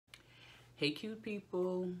Hey cute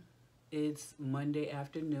people, it's Monday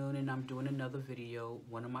afternoon and I'm doing another video,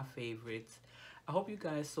 one of my favorites. I hope you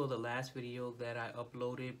guys saw the last video that I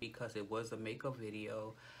uploaded because it was a makeup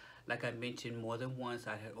video. Like I mentioned more than once,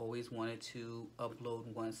 I had always wanted to upload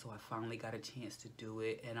one, so I finally got a chance to do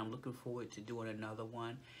it, and I'm looking forward to doing another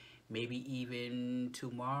one. Maybe even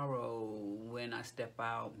tomorrow when I step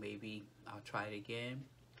out, maybe I'll try it again.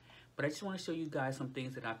 But I just want to show you guys some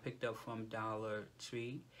things that I picked up from Dollar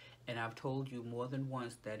Tree. And I've told you more than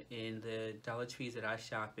once that in the Dollar Trees that I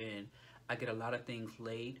shop in, I get a lot of things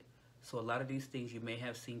late. So a lot of these things you may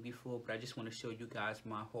have seen before, but I just want to show you guys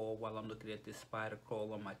my haul while I'm looking at this spider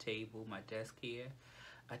crawl on my table, my desk here.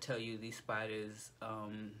 I tell you, these spiders,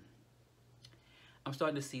 I'm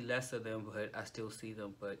starting to see less of them, but I still see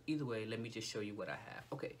them. But either way, let me just show you what I have.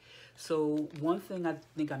 Okay, so one thing I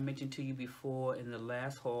think I mentioned to you before in the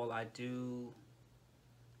last haul, I do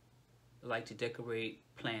like to decorate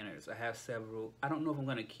planners. I have several. I don't know if I'm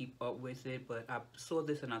going to keep up with it, but I saw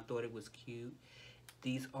this and I thought it was cute.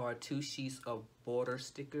 These are 2 sheets of border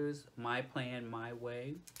stickers, My Plan, My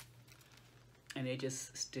Way. And they're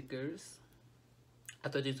just stickers. I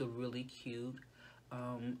thought these were really cute.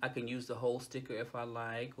 I can use the whole sticker if I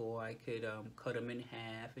like, or I could cut them in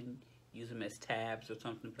half and use them as tabs or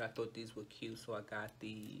something, but I thought these were cute, so I got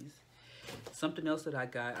these. Something else that I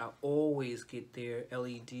got, I always get their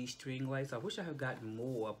LED string lights. I wish I had gotten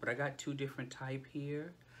more, but I got 2 different type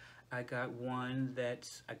here. I got one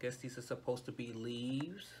that's, I guess these are supposed to be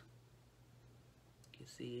leaves. You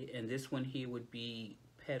see, and this one here would be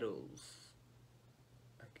petals.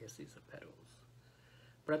 I guess these are petals.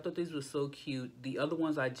 But I thought these were so cute. The other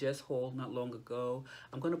ones I just hauled not long ago.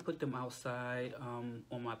 I'm going to put them outside on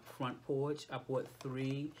my front porch. I bought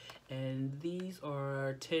 3, and these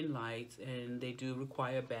are 10 lights, and they do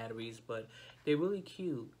require batteries, but they're really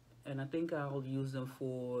cute. And I think I'll use them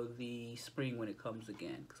for the spring when it comes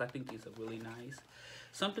again, because I think these are really nice.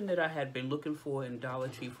 Something that I had been looking for in Dollar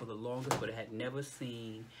Tree for the longest, but I had never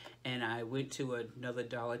seen. And I went to another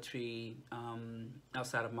Dollar Tree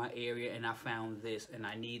outside of my area, and I found this. And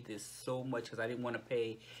I need this so much because I didn't want to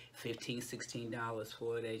pay $15, $16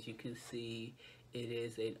 for it. As you can see, it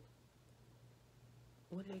is a,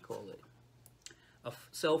 what do they call it? A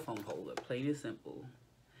cell phone holder, plain and simple.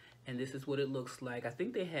 And this is what it looks like. I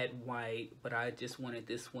think they had white, but I just wanted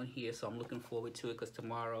this one here, so I'm looking forward to it because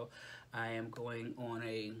tomorrow I am going on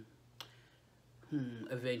a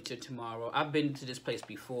adventure tomorrow. I've been to this place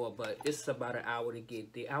before, but it's about an hour to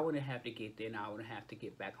get there, hour and a half to get there, an hour and a half to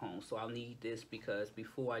get back home. So I'll need this because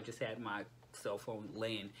before I just had my cell phone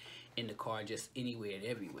laying in the car just anywhere and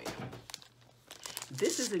everywhere.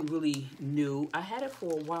 This isn't really new. I had it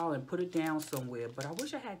for a while and put it down somewhere, but I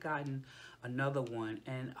wish I had gotten another one,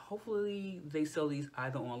 and hopefully they sell these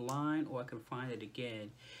either online or I can find it again.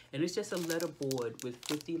 And it's just a letter board with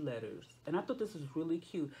 50 letters, and I thought this was really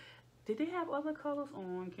cute. Did they have other colors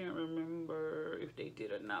on? Can't remember if they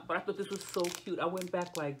did or not, but I thought this was so cute. I went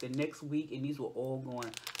back like the next week and these were all gone,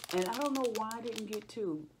 and I don't know why I didn't get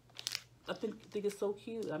 2. I think it's so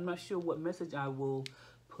cute. I'm not sure what message I will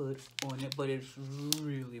put on it, but it's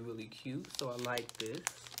really, really cute, so I like this.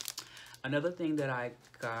 Another thing that I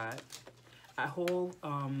got, I hold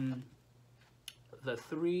the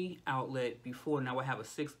 3 outlet before, now I have a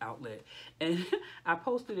 6 outlet, and I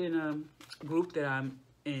posted in a group that I'm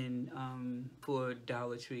in for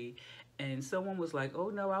Dollar Tree, and someone was like, oh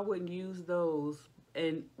no, I wouldn't use those.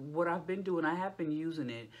 And what I've been doing, I have been using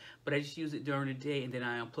it, but I just use it during the day and then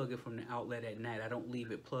I unplug it from the outlet at night. I don't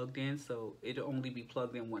leave it plugged in, so it'll only be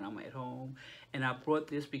plugged in when I'm at home. And I brought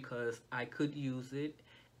this because I could use it,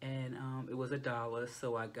 and it was $1,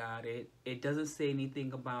 so I got it. It doesn't say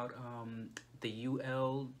anything about the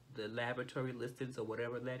UL, the laboratory listings or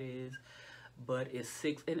whatever that is, but it's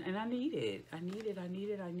 6, and I need it. I need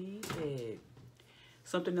it.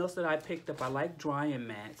 Something else that I picked up, I like drying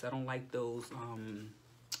mats. I don't like those,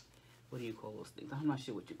 what do you call those things? I'm not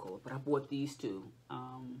sure what you call it, but I bought these 2.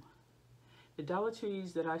 The Dollar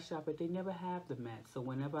Trees that I shop at, they never have the mats. So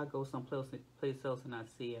whenever I go someplace else and I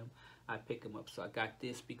see them, I pick them up. So I got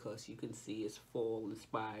this because you can see it's fall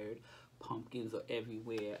inspired. Pumpkins are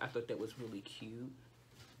everywhere. I thought that was really cute.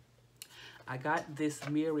 I got this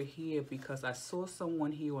mirror here because I saw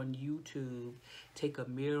someone here on YouTube take a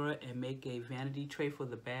mirror and make a vanity tray for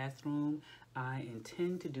the bathroom. I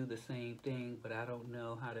intend to do the same thing, but I don't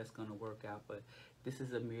know how that's going to work out. But this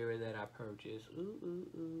is a mirror that I purchased. Ooh,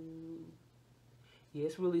 ooh, ooh. Yeah,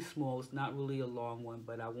 it's really small. It's not really a long one,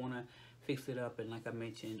 but I want to fix it up and, like I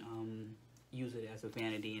mentioned, use it as a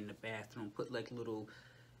vanity in the bathroom. Put like little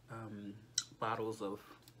bottles of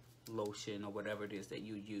lotion or whatever it is that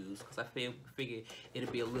you use, because I figure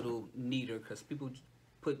it'll be a little neater because people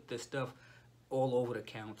put the stuff all over the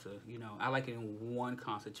counter. You know, I like it in one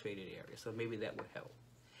concentrated area, so maybe that would help.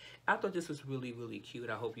 I thought this was really, really cute.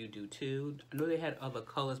 I hope you do too. I know they had other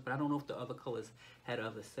colors, but I don't know if the other colors had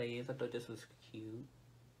other sayings. I thought this was cute.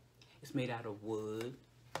 It's made out of wood.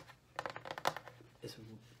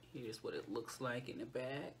 Here's what it looks like in the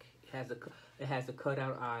back. It has the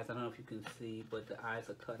cutout eyes. I don't know if you can see, but the eyes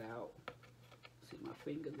are cut out. See my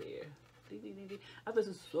finger there. I thought this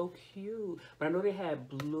was so cute. But I know they had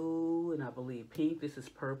blue and I believe pink. This is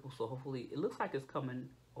purple, so hopefully it looks like it's coming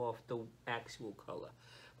off the actual color.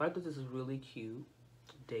 But I thought this is really cute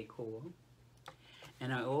decor.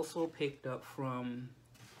 And I also picked up from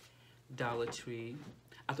Dollar Tree.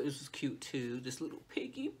 I thought this was cute too. This little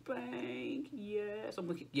piggy bank. Yes,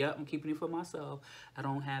 I'm keeping it for myself. I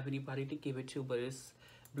don't have anybody to give it to, but it's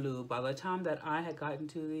blue. By the time that I had gotten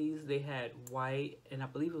to these, they had white, and I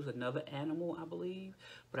believe it was another animal, I believe.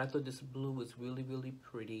 But I thought this blue was really, really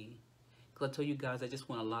pretty. Because I told you guys I just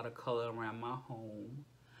want a lot of color around my home.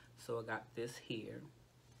 So I got this here.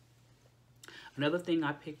 Another thing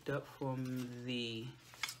I picked up from the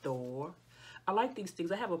store. I like these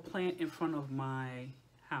things. I have a plant in front of my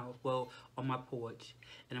house, well, on my porch,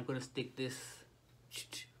 and I'm gonna stick this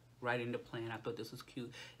right in the plant. I thought this was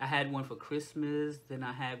cute. I had one for Christmas, then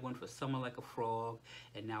I had one for summer like a frog,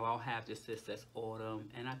 and now I'll have this that's autumn,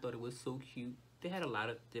 and I thought it was so cute. They had a lot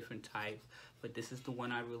of different types, but this is the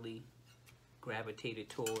one I really gravitated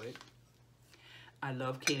toward. I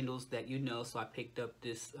love candles, that you know, so I picked up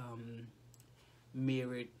this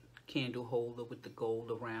mirrored candle holder with the gold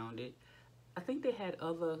around it. I think they had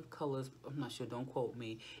other colors. I'm not sure. Don't quote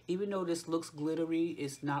me. Even though this looks glittery,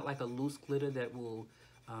 it's not like a loose glitter that will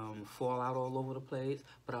fall out all over the place.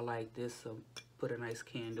 But I like this. So put a nice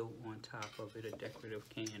candle on top of it, a decorative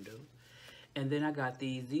candle. And then I got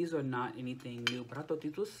these. These are not anything new, but I thought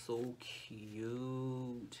these were so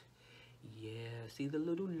cute. Yeah, see the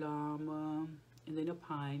little llama and then a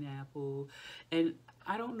pineapple. And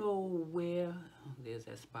I don't know where. Oh, there's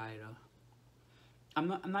that spider. I'm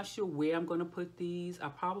not sure where I'm gonna put these. I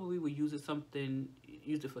probably would use it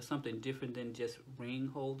for something different than just ring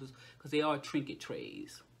holders, because they are trinket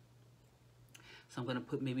trays. So I'm gonna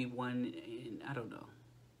put maybe one in, I don't know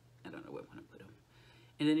where I'm gonna put them.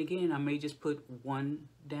 And then again, I may just put one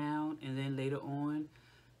down and then later on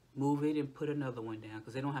move it and put another one down,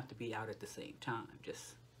 because they don't have to be out at the same time.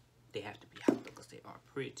 Just they have to be out because they are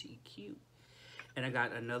pretty cute. And I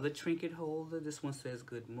got another trinket holder. This one says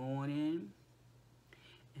good morning.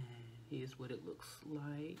 And here's what it looks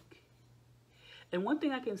like. And one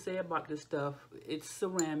thing I can say about this stuff, it's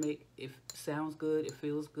ceramic. It sounds good. It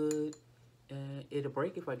feels good. It'll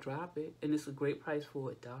break if I drop it. And it's a great price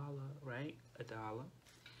for $1, right? $1.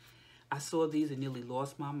 I saw these and nearly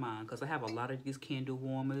lost my mind, because I have a lot of these candle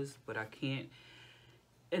warmers, but I can't.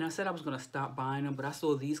 And I said I was going to stop buying them, but I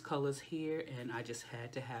saw these colors here and I just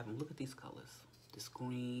had to have them. Look at these colors. This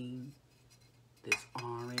green, this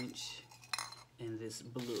orange, and this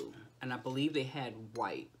blue. And I believe they had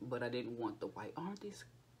white, but I didn't want the white. Aren't these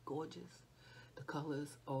gorgeous? The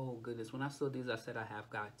colors, oh goodness. When I saw these, I said I have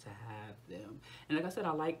got to have them. And like I said,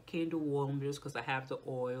 I like candle warmers because I have the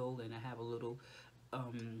oil and I have a little,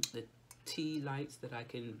 the tea lights that I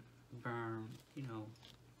can burn, you know,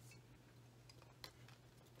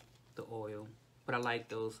 the oil. But I like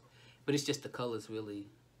those. But it's just the colors really.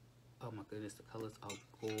 Oh my goodness, the colors are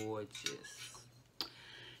gorgeous.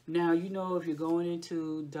 Now, you know, if you're going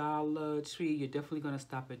into Dollar Tree, you're definitely going to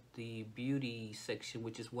stop at the beauty section,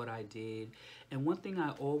 which is what I did. And one thing I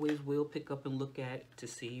always will pick up and look at to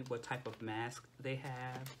see what type of mask they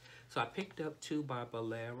have. So I picked up 2 by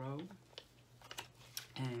Bolero.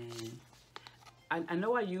 And I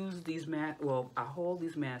know I use these masks, well, I hold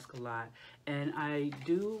these masks a lot. And I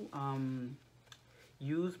do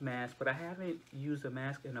use masks, but I haven't used a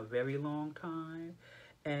mask in a very long time.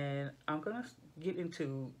 And I'm gonna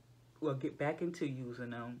get back into using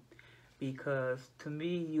them, because to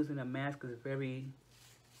me using a mask is very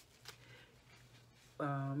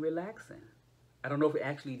relaxing. I don't know if it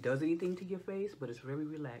actually does anything to your face, but it's very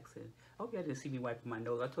relaxing. I hope you didn't see me wiping my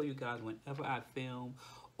nose. I told you guys whenever I film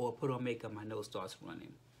or put on makeup, my nose starts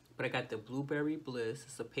running. But I got the Blueberry Bliss.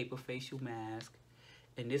 It's a paper facial mask.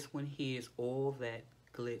 And this one here is all that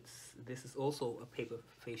glitz. This is also a paper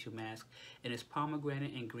facial mask, and it's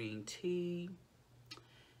pomegranate and green tea.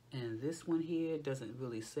 And this one here doesn't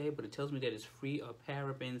really say, but it tells me that it's free of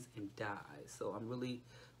parabens and dyes. So I'm really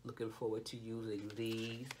looking forward to using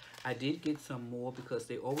these. I did get some more because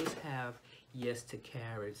they always have yes to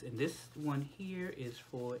carrots. And this one here is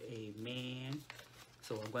for a man.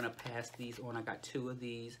 So I'm gonna pass these on. I got 2 of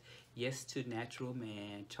these. Yes to Natural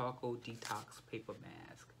Man Charcoal Detox Paper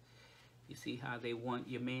Mask. You see how they want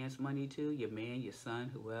your man's money too? Your man, your son,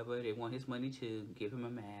 whoever, they want his money too. Give him a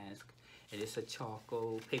mask. And it's a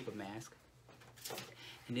charcoal paper mask.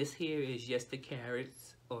 And this here is yes to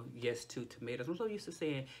carrots or yes to tomatoes. I'm so used to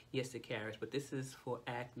saying yes to carrots, but this is for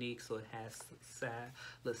acne, so it has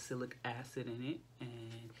salicylic acid in it.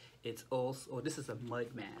 And it's also, this is a mud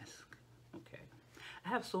mask. Okay. I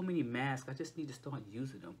have so many masks, I just need to start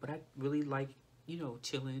using them. But I really like, you know,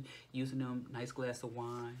 chilling, using them, nice glass of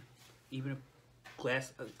wine, even a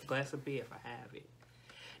glass of beer if I have it.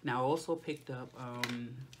 Now I also picked up,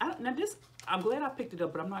 I'm glad I picked it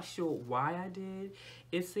up, but I'm not sure why I did.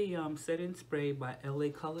 It's a setting spray by LA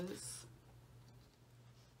Colors.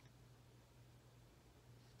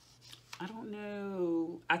 I don't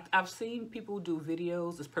know. I've seen people do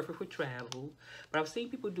videos. It's perfect for travel. But I've seen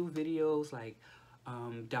people do videos like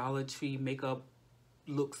Dollar Tree makeup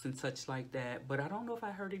looks and such like that. But I don't know if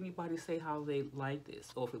I heard anybody say how they like this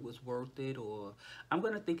or if it was worth it. Or I'm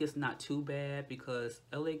going to think it's not too bad because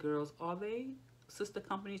LA Girls, are they sister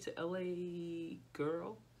company to LA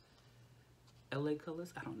Girl? LA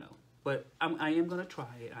Colors? I don't know. But I am going to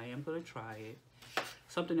try it. I am going to try it.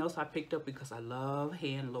 Something else I picked up because I love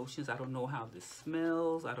hand lotions. I don't know how this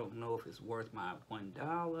smells. I don't know if it's worth my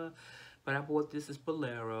 $1. But I bought this. It's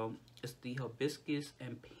Bolero. It's the hibiscus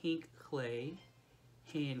and pink clay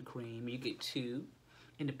hand cream. You get 2.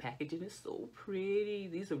 And the packaging is so pretty.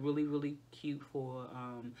 These are really, really cute for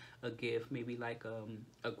a gift. Maybe like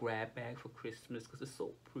a grab bag for Christmas because it's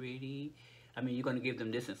so pretty. I mean, you're going to give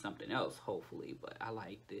them this and something else, hopefully, but I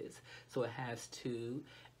like this. So it has 2,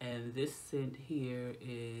 and this scent here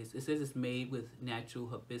is, it says it's made with natural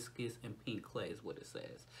hibiscus and pink clay is what it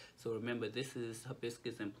says. So remember, this is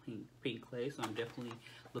hibiscus and pink clay, so I'm definitely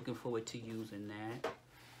looking forward to using that.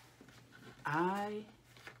 I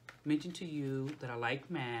mentioned to you that I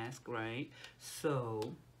like masks, right? So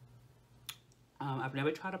I've never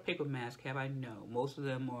tried a paper mask, have I? No. Most of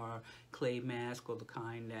them are clay masks or the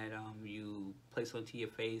kind that you place onto your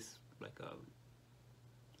face, like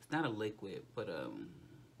it's not a liquid, but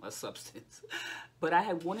a substance. But I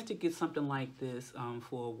had wanted to get something like this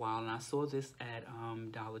for a while, and I saw this at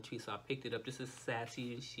Dollar Tree, so I picked it up. This is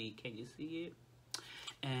Sassy and Chic. Can you see it?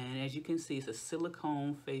 And as you can see, it's a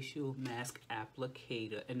silicone facial mask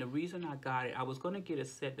applicator. And the reason I got it, I was going to get a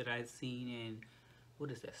set that I'd seen in, what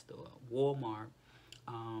is that store? Walmart.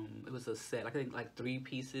 It was a set, I think like 3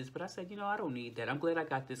 pieces, but I said, you know, I don't need that. I'm glad I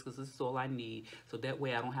got this because this is all I need. So that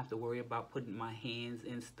way I don't have to worry about putting my hands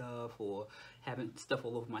in stuff or having stuff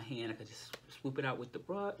all over my hand. I could just swoop it out with the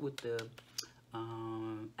brush, with the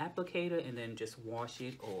applicator, and then just wash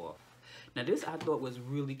it off. Now this I thought was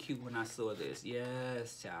really cute when I saw this.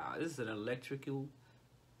 Yes, child. This is an electrical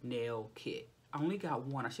nail kit. I only got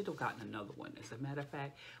 1. I should have gotten another one. As a matter of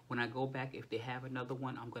fact, when I go back, if they have another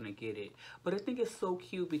one, I'm going to get it. But I think it's so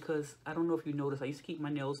cute because, I don't know if you noticed, I used to keep my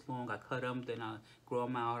nails long. I cut them, then I grow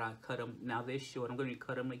them out. I cut them. Now they're short. I'm going to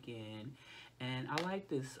cut them again. And I like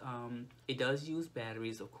this. It does use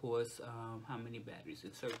batteries, of course. How many batteries?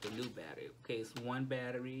 Insert the new battery. Okay, it's 1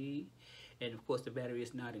 battery. And of course the battery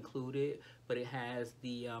is not included, but it has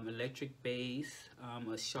the electric base,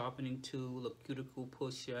 a sharpening tool, a cuticle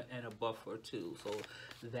pusher, and a buffer tool. So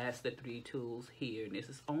that's the 3 tools here, and this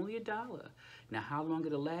is only $1. Now how long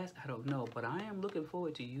it'll last, I don't know, but I am looking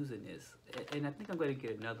forward to using this, and I think I'm going to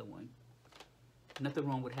get another one. Nothing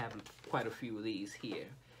wrong with having quite a few of these here.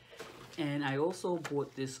 And I also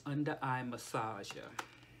bought this under eye massager.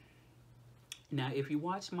 Now if you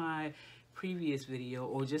watch my previous video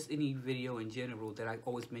or just any video in general that I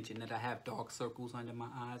always mention that I have dark circles under my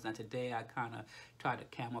eyes. Now today I kind of try to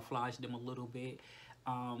camouflage them a little bit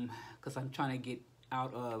because I'm trying to get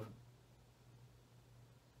out of,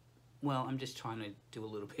 well, I'm just trying to do a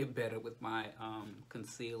little bit better with my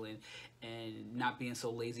concealing and not being so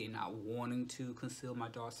lazy and not wanting to conceal my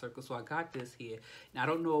dark circles. So I got this here. Now I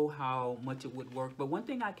don't know how much it would work, but one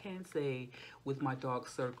thing I can say with my dark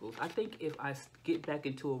circles, I think if I get back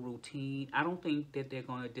into a routine, I don't think that they're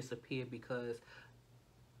going to disappear because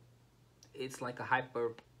it's like a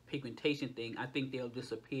hyperpigmentation thing. I think they'll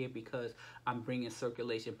disappear because I'm bringing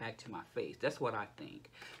circulation back to my face. That's what I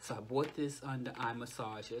think. So I bought this under eye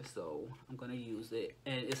massager, so I'm gonna use it,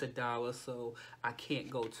 and it's $1, so I can't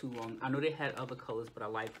go too long. I know they had other colors, but I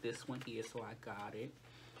like this one here, so I got it.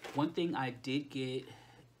 One thing I did get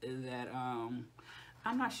that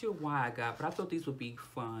I'm not sure why I got, but I thought these would be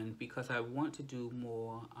fun because I want to do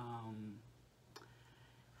more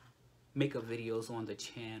makeup videos on the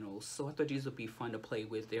channel. So I thought these would be fun to play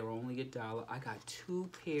with. They're only $1. I got 2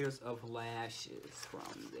 pairs of lashes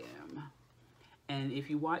from them. And if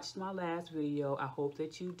you watched my last video, I hope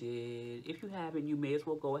that you did. If you haven't, you may as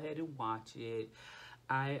well go ahead and watch it.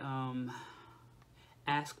 I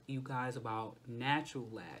asked you guys about natural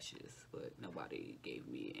lashes, but nobody gave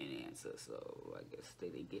me an answer, so I guess they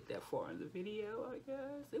didn't get that far in the video. I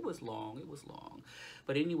guess it was long,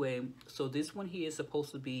 but anyway, so this one here is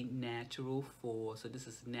supposed to be natural full. So this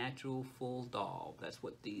is natural full doll. That's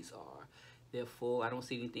what these are. They're full. I don't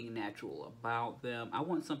see anything natural about them. I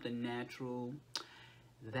want something natural.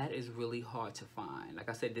 That is really hard to find. Like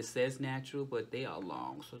I said, this says natural, but they are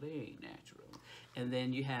long, so they ain't natural. And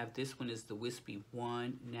then you have, this one is the Wispy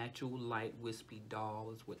One, Natural Light Wispy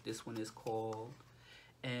Doll is what this one is called.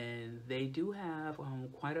 And they do have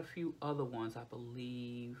quite a few other ones, I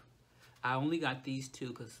believe. I only got these 2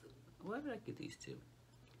 because, why did I get these 2?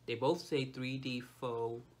 They both say 3D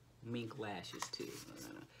faux mink lashes too.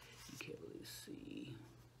 You can't really see.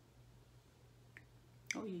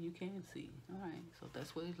 Oh yeah, you can see. All right, so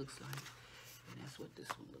that's what it looks like. And that's what this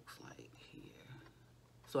one looks like here.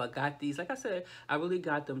 So I got these, like I said, I really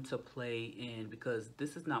got them to play in because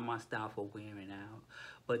this is not my style for wearing out.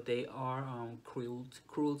 But they are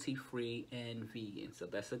cruelty-free and vegan, so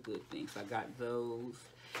that's a good thing. So I got those.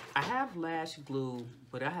 I have lash glue,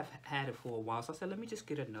 but I have had it for a while, so I said, let me just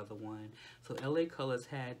get another one. So LA Colors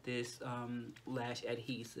had this lash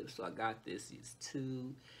adhesive, so I got this. It's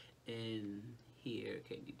 2 in here.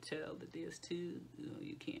 Can you tell that there's 2? No,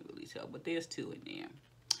 you can't really tell, but there's 2 in there.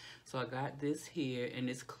 So I got this here, and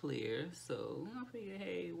it's clear. So I figured,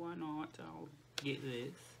 hey, why not? I'll get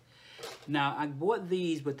this. Now, I bought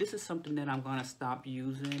these, but this is something that I'm going to stop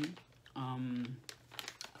using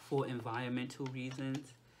for environmental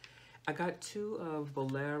reasons. I got 2 of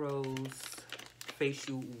Bolero's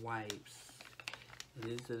facial wipes. And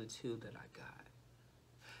these are the 2 that I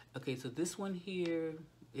got. Okay, so this one here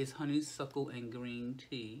is honeysuckle and green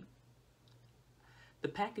tea. The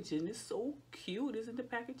packaging is so cute. Isn't the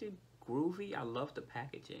packaging groovy? I love the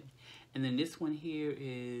packaging. And then this one here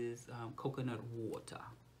is coconut water.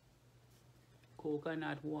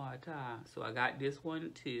 Coconut water. So I got this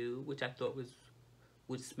one too, which I thought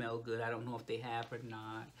would smell good. I don't know if they have or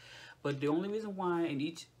not. But the only reason why, and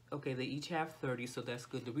they each have 30, so that's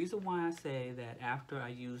good. The reason why I say that after I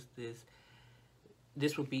use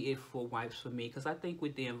this will be it for wipes for me, because I think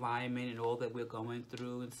with the environment and all that we're going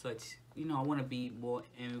through and such, you know, I want to be more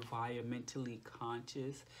environmentally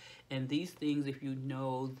conscious. And these things, if you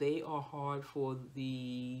know, they are hard for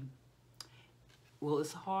well,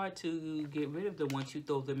 it's hard to get rid of them once you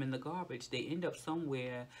throw them in the garbage. They end up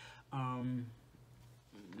somewhere.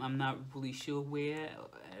 I'm not really sure where.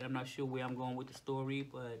 I'm not sure where I'm going with the story,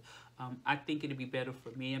 but I think it'd be better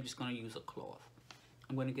for me. I'm just going to use a cloth.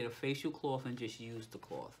 I'm going to get a facial cloth and just use the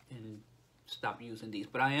cloth and stop using these.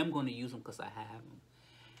 But I am going to use them because I have them,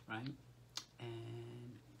 right?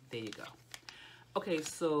 And there you go. Okay,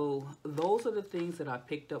 so those are the things that I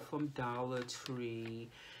picked up from Dollar Tree.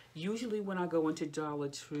 Usually when I go into Dollar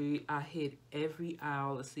Tree, I hit every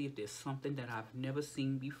aisle to see if there's something that I've never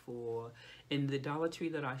seen before. In the Dollar Tree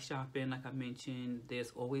that I shop in, like I mentioned,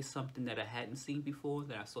 there's always something that I hadn't seen before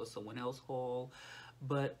that I saw someone else haul.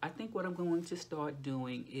 But I think what I'm going to start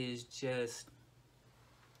doing is just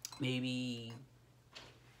maybe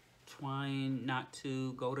trying not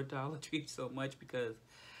to go to Dollar Tree so much, because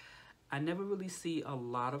I never really see a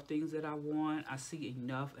lot of things that I want. I see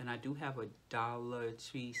enough, and I do have a Dollar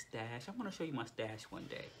Tree stash. I'm going to show you my stash one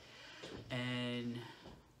day. And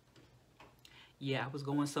yeah, I was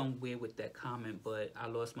going somewhere with that comment, but I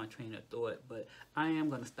lost my train of thought. But I am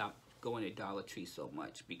going to stop going to Dollar Tree so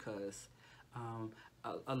much, because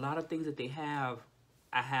a lot of things that they have,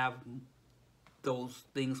 I have those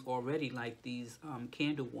things already, like these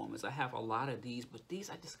candle warmers. I have a lot of these, but these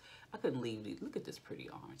I couldn't leave these. Look at this pretty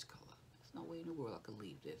orange color. There's no way in the world I could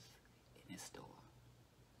leave this in this store.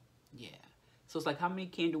 Yeah. So it's like, how many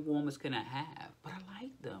candle warmers can I have? But I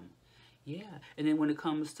like them. Yeah. And then when it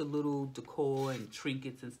comes to little decor and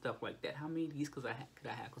trinkets and stuff like that, how many of these could I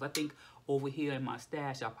have? Because I think over here in my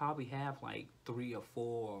stash, I probably have like 3 or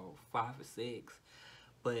 4 or 5 or 6.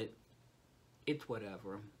 But it's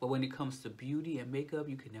whatever. But when it comes to beauty and makeup,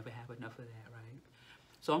 you can never have enough of that, right?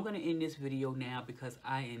 So I'm going to end this video now, because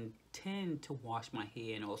I intend to wash my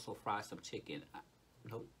hair and also fry some chicken.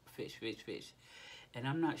 Nope, fish. And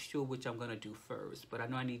I'm not sure which I'm going to do first, but I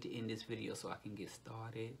know I need to end this video so I can get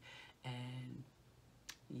started. And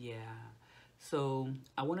yeah, So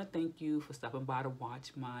I want to thank you for stopping by to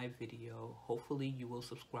watch my video. Hopefully you will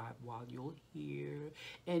subscribe while you're here.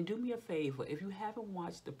 And do me a favor, if you haven't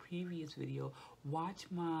watched the previous video, watch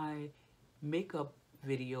my makeup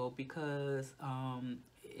video, because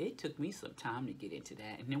it took me some time to get into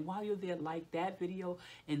that. And then while you're there, like that video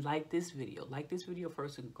and like this video. Like this video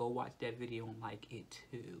first and go watch that video and like it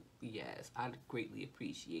too. Yes, I'd greatly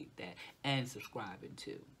appreciate that. And subscribing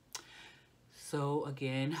too. So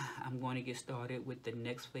again, I'm going to get started with the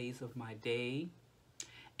next phase of my day.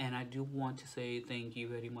 And I do want to say thank you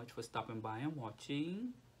very much for stopping by and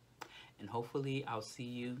watching. And hopefully I'll see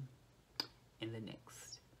you in the next.